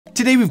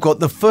Today we've got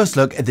the first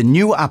look at the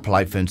new Apple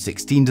iPhone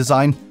 16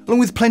 design, along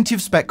with plenty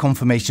of spec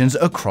confirmations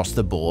across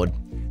the board.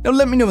 Now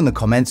let me know in the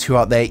comments who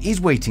out there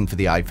is waiting for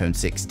the iPhone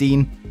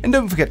 16, and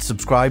don't forget to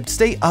subscribe to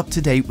stay up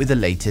to date with the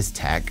latest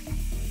tech.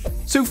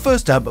 So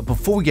first up,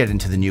 before we get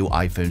into the new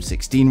iPhone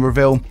 16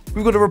 reveal,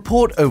 we've got a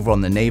report over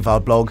on the Naval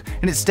blog,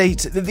 and it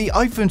states that the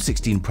iPhone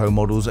 16 Pro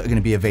models are going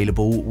to be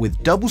available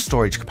with double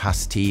storage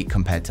capacity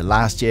compared to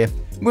last year,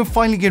 and we're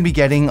finally going to be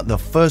getting the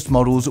first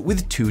models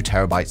with 2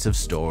 TB of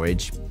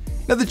storage.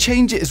 Now the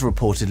change is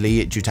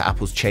reportedly due to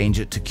Apple's change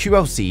to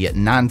QLC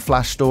NAND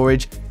flash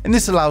storage, and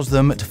this allows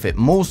them to fit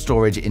more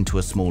storage into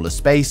a smaller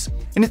space,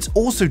 and it's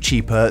also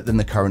cheaper than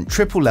the current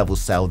triple level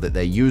cell that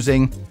they're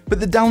using.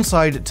 But the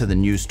downside to the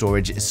new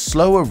storage is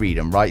slower read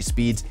and write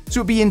speeds,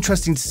 so it'll be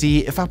interesting to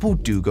see if Apple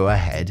do go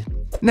ahead.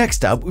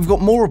 Next up, we've got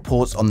more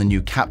reports on the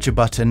new capture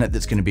button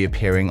that's going to be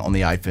appearing on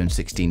the iPhone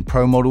 16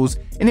 Pro models,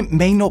 and it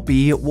may not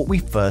be what we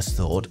first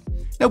thought.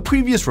 Now,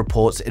 previous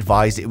reports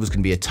advised it was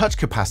going to be a touch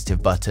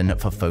capacitive button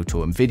for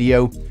photo and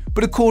video,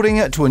 but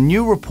according to a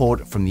new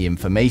report from The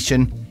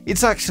Information,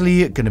 it's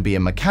actually going to be a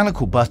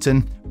mechanical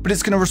button, but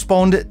it's going to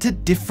respond to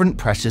different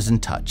pressures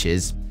and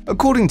touches.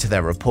 According to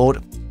their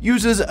report,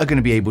 users are going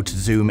to be able to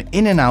zoom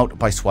in and out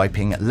by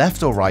swiping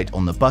left or right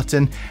on the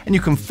button, and you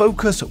can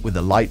focus with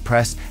a light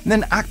press and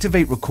then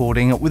activate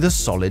recording with a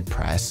solid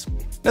press.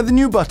 Now the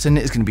new button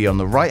is going to be on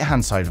the right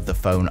hand side of the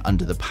phone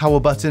under the power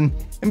button,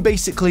 and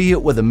basically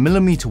where the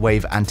millimeter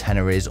wave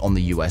antenna is on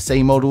the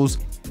USA models,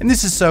 and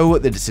this is so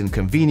that it's in a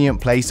convenient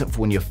place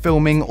for when you're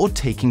filming or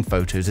taking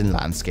photos in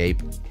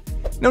landscape.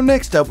 Now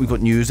next up, we've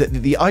got news that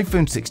the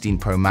iPhone 16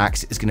 Pro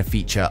Max is going to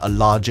feature a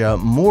larger,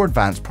 more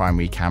advanced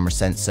primary camera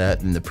sensor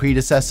than the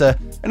predecessor,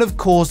 and of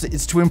course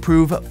it's to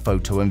improve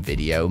photo and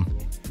video.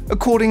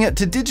 According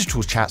to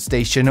Digital Chat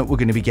Station, we're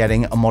going to be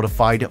getting a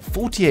modified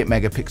 48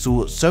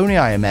 megapixel Sony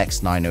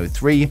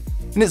IMX903,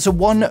 and it's a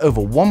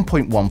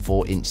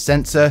 1/1.14 inch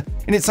sensor,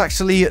 and it's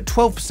actually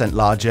 12%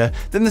 larger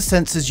than the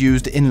sensors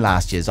used in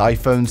last year's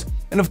iPhones,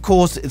 and of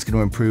course it's going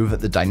to improve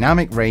the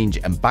dynamic range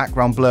and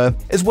background blur,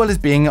 as well as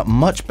being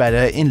much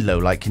better in low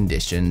light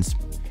conditions.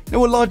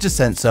 Now a larger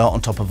sensor on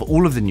top of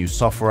all of the new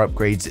software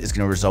upgrades is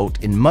going to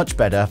result in much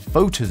better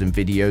photos and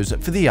videos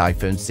for the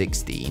iPhone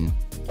 16.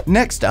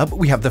 Next up,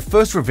 we have the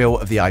first reveal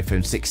of the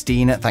iPhone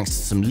 16 thanks to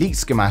some leaked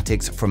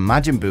schematics from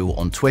Majin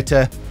on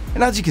Twitter,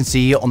 and as you can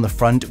see on the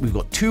front we've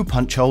got 2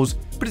 punch holes,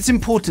 but it's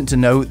important to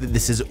note that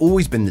this has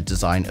always been the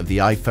design of the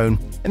iPhone,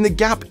 and the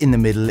gap in the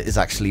middle is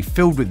actually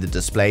filled with the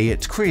display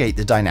to create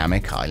the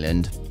dynamic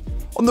island.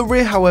 On the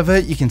rear, however,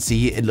 you can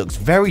see it looks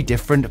very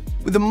different,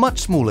 with a much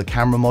smaller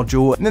camera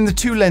module and then the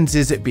 2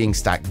 lenses being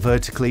stacked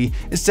vertically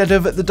instead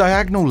of the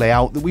diagonal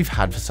layout that we've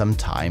had for some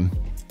time.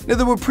 Now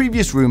there were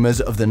previous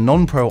rumors of the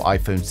non-Pro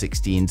iPhone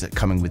 16s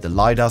coming with the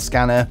LiDAR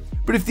scanner,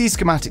 but if these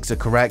schematics are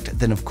correct,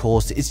 then of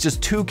course it's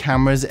just 2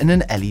 cameras and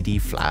an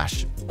LED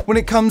flash. When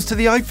it comes to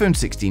the iPhone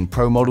 16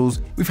 Pro models,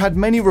 we've had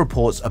many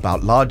reports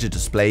about larger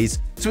displays,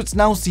 so it's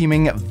now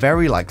seeming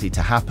very likely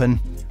to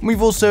happen. And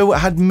we've also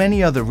had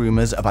many other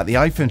rumors about the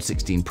iPhone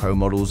 16 Pro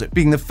models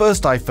being the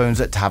first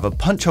iPhones to have a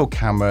punch hole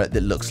camera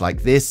that looks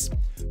like this.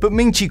 But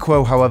Ming-Chi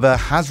Kuo, however,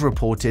 has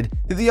reported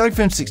that the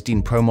iPhone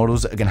 16 Pro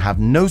models are going to have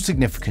no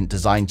significant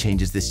design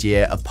changes this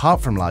year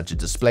apart from larger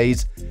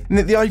displays, and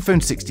that the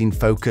iPhone 16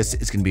 focus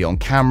is going to be on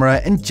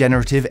camera and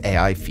generative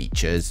AI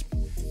features.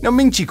 Now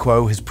Ming-Chi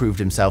Kuo has proved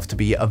himself to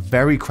be a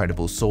very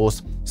credible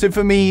source, so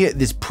for me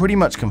this pretty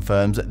much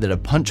confirms that a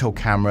punch hole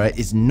camera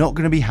is not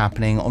going to be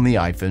happening on the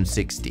iPhone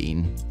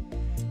 16.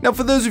 Now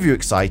for those of you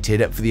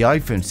excited for the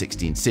iPhone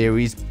 16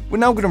 series, we're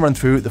now going to run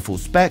through the full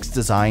specs,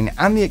 design,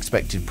 and the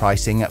expected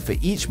pricing for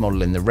each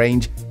model in the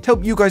range to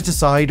help you guys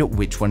decide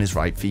which one is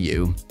right for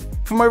you.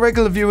 For my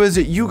regular viewers,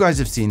 you guys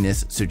have seen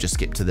this, so just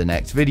skip to the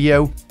next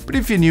video, but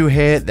if you're new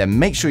here, then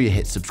make sure you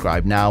hit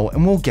subscribe now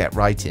and we'll get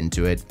right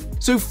into it.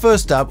 So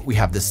first up, we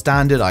have the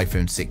standard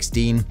iPhone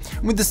 16.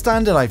 And with the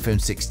standard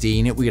iPhone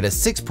 16, we get a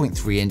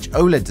 6.3 inch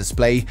OLED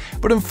display,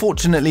 but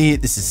unfortunately,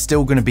 this is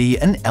still going to be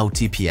an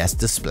LTPS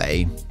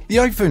display. The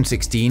iPhone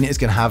 16 is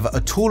going to have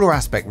a taller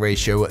aspect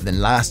ratio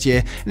than last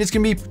year, and it's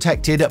going to be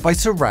protected by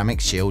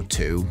Ceramic Shield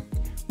 2.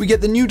 We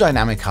get the new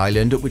dynamic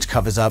island, which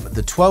covers up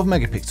the 12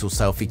 megapixel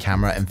selfie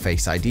camera and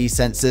Face ID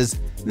sensors.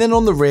 And then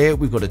on the rear,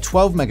 we've got a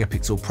 12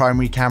 megapixel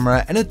primary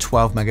camera and a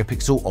 12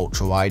 megapixel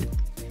ultra wide.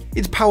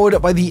 It's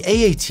powered by the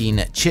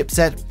A18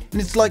 chipset,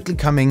 and it's likely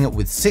coming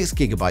with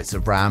 6GB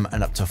of RAM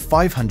and up to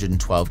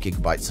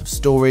 512GB of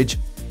storage.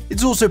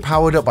 It's also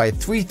powered by a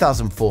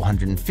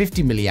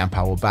 3450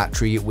 mAh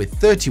battery with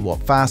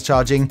 30W fast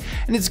charging,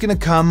 and it's going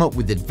to come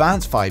with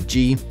advanced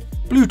 5G,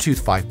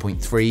 Bluetooth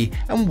 5.3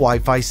 and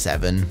Wi-Fi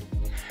 7.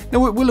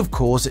 Now it will of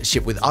course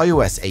ship with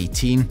iOS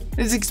 18 and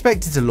is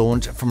expected to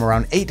launch from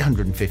around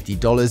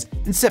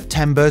 $850 in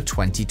September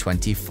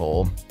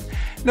 2024.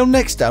 Now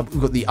next up,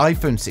 we've got the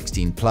iPhone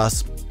 16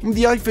 Plus. With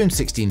the iPhone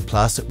 16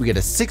 Plus, we get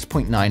a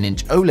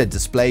 6.9-inch OLED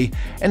display,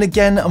 and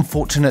again,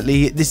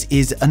 unfortunately, this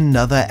is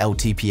another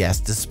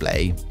LTPS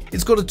display.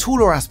 It's got a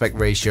taller aspect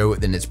ratio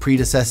than its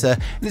predecessor,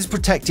 and is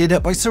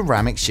protected by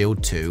Ceramic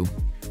Shield 2.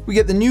 We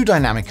get the new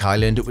dynamic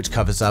island, which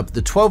covers up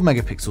the 12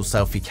 megapixel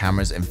selfie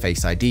cameras and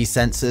Face ID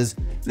sensors.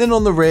 Then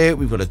on the rear,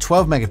 we've got a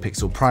 12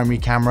 megapixel primary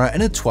camera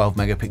and a 12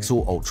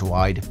 megapixel ultra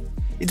wide.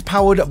 It's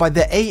powered by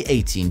the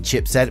A18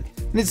 chipset,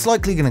 and it's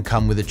likely going to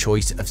come with a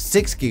choice of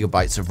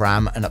 6GB of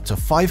RAM and up to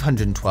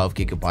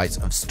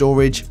 512GB of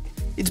storage.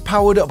 It's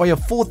powered by a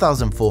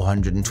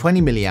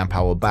 4420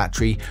 mAh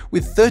battery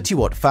with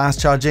 30W fast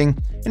charging,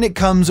 and it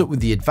comes with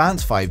the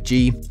advanced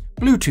 5G,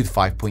 Bluetooth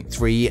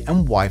 5.3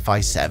 and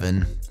Wi-Fi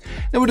 7.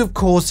 Now, of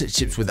course, it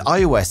ships with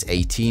iOS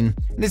 18,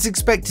 and it's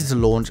expected to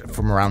launch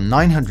from around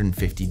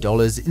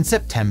 $950 in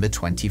September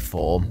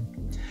 24.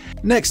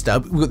 Next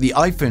up, we've got the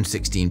iPhone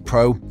 16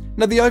 Pro.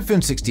 Now, the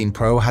iPhone 16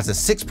 Pro has a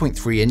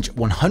 6.3-inch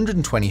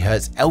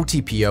 120Hz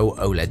LTPO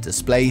OLED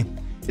display.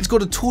 It's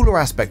got a taller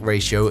aspect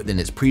ratio than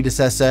its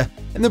predecessor,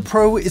 and the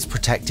Pro is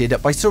protected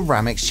by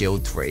Ceramic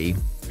Shield 3.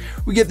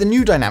 We get the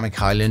new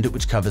dynamic island,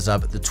 which covers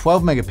up the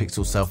 12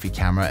 megapixel selfie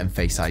camera and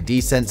Face ID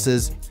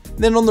sensors.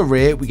 Then on the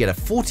rear, we get a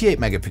 48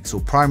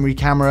 megapixel primary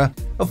camera,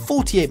 a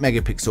 48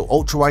 megapixel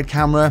ultra wide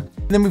camera,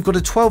 and then we've got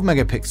a 12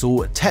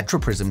 megapixel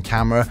tetraprism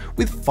camera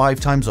with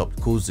 5x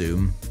optical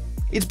zoom.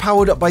 It's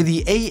powered up by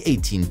the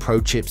A18 Pro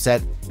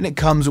chipset, and it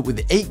comes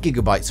with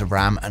 8GB of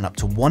RAM and up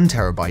to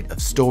 1TB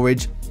of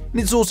storage.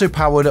 And it's also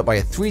powered up by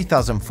a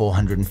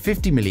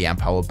 3450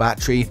 mAh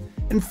battery,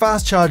 and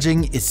fast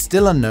charging is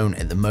still unknown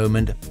at the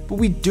moment, but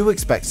we do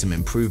expect some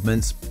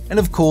improvements. And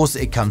of course,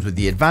 it comes with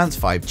the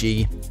advanced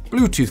 5G,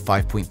 Bluetooth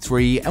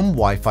 5.3 and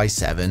Wi-Fi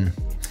 7.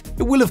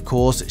 It will of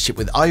course ship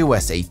with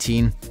iOS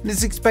 18, and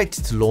is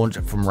expected to launch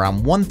from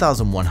around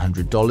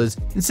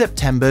 $1,100 in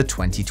September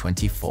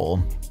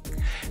 2024.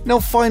 Now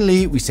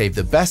finally, we save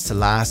the best to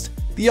last,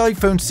 the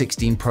iPhone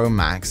 16 Pro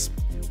Max.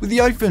 With the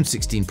iPhone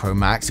 16 Pro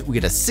Max, we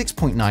get a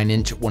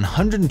 6.9-inch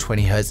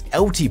 120Hz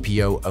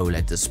LTPO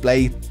OLED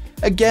display.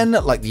 Again,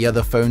 like the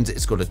other phones,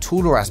 it's got a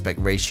taller aspect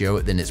ratio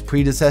than its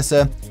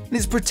predecessor, and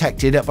it's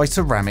protected by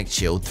Ceramic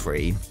Shield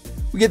 3.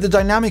 We get the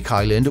dynamic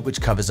island, which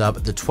covers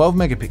up the 12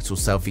 megapixel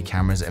selfie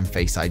cameras and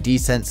Face ID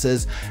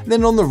sensors. And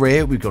then on the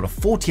rear, we've got a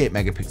 48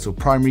 megapixel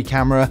primary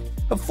camera,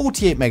 a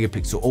 48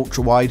 megapixel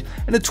ultra wide,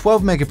 and a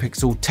 12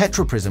 megapixel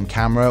tetraprism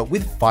camera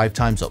with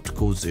 5x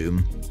optical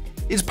zoom.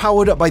 It's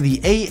powered up by the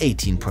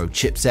A18 Pro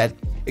chipset.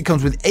 It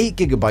comes with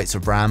 8GB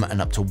of RAM and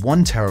up to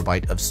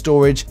 1TB of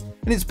storage,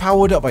 and it's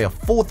powered up by a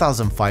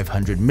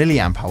 4500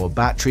 mAh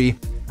battery.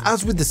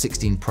 As with the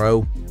 16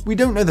 Pro, we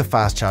don't know the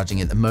fast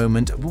charging at the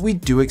moment, but we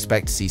do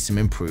expect to see some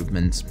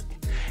improvements.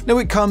 Now,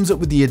 it comes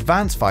with the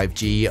advanced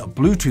 5G,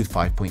 Bluetooth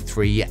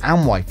 5.3 and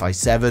Wi-Fi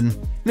 7,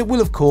 and it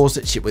will of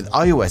course ship with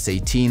iOS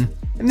 18,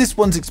 and this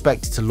one's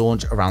expected to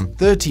launch around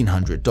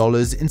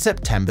 $1,300 in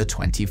September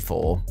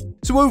 24.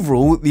 So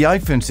overall, the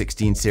iPhone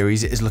 16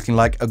 series is looking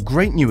like a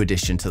great new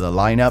addition to the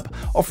lineup,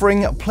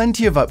 offering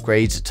plenty of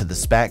upgrades to the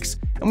specs,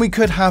 and we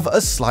could have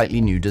a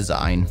slightly new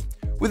design.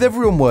 With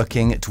everyone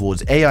working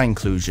towards AI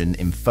inclusion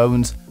in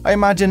phones, I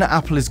imagine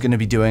Apple is going to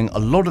be doing a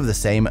lot of the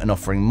same and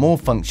offering more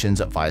functions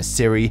via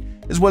Siri,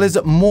 as well as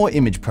more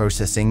image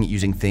processing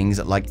using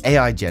things like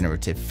AI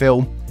generative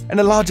fill,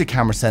 and a larger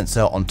camera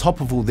sensor on top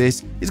of all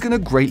this is going to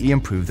greatly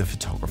improve the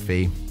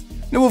photography.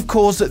 Now, of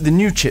course, the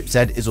new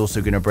chipset is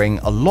also going to bring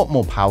a lot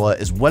more power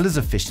as well as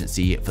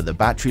efficiency for the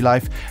battery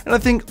life, and I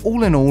think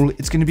all in all,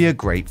 it's going to be a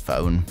great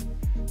phone.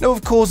 Now,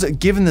 of course,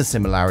 given the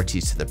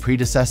similarities to the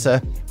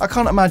predecessor, I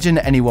can't imagine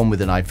anyone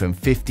with an iPhone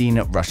 15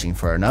 rushing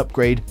for an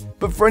upgrade,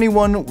 but for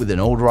anyone with an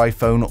older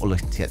iPhone or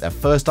looking to get their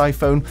first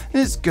iPhone,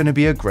 it's going to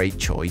be a great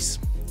choice.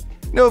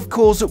 Now, of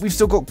course, we've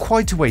still got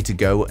quite a way to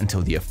go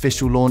until the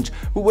official launch,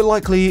 but we're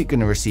likely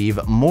going to receive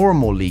more and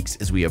more leaks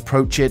as we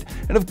approach it,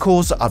 and of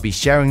course, I'll be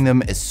sharing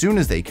them as soon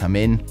as they come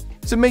in,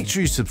 so make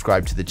sure you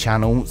subscribe to the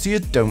channel so you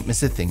don't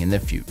miss a thing in the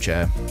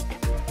future.